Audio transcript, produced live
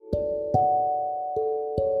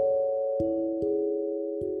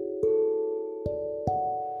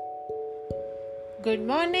Good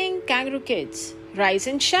morning, Kangaroo Kids. Rise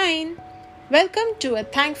and shine. Welcome to a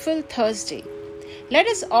thankful Thursday. Let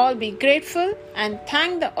us all be grateful and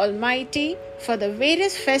thank the Almighty for the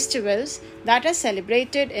various festivals that are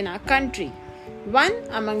celebrated in our country, one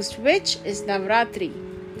amongst which is Navratri.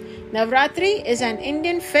 Navratri is an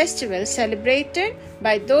Indian festival celebrated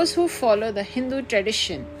by those who follow the Hindu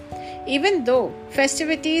tradition, even though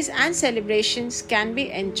festivities and celebrations can be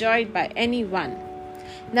enjoyed by anyone.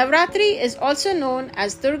 Navratri is also known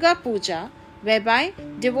as Durga Puja, whereby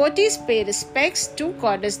devotees pay respects to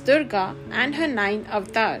Goddess Durga and her 9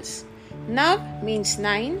 avatars. Nav means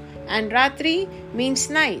 9 and Ratri means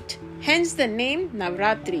night, hence the name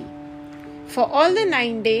Navratri. For all the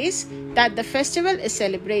 9 days that the festival is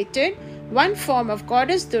celebrated, one form of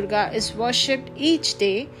Goddess Durga is worshipped each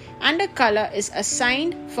day and a color is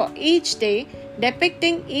assigned for each day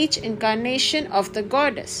depicting each incarnation of the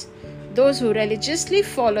goddess. Those who religiously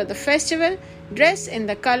follow the festival dress in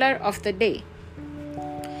the color of the day.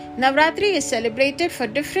 Navratri is celebrated for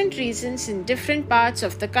different reasons in different parts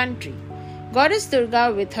of the country. Goddess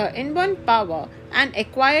Durga, with her inborn power and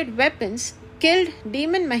acquired weapons, killed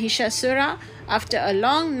demon Mahishasura after a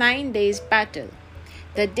long 9 days battle.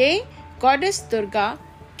 The day Goddess Durga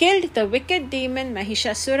killed the wicked demon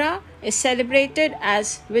Mahishasura is celebrated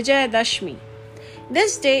as Vijayadashmi.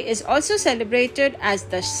 This day is also celebrated as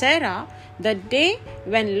Dussehra, the day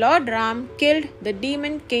when Lord Ram killed the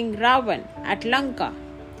demon king Ravan at Lanka.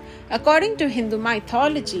 According to Hindu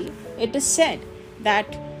mythology, it is said that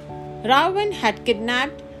Ravan had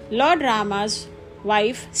kidnapped Lord Rama's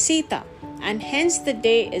wife Sita, and hence the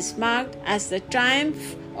day is marked as the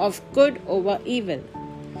triumph of good over evil.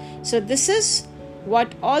 So this is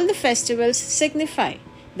what all the festivals signify,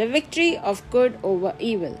 the victory of good over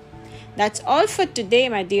evil. That's all for today,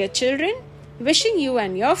 my dear children. Wishing you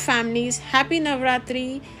and your families happy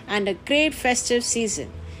Navratri and a great festive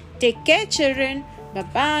season. Take care, children.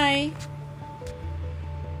 Bye-bye.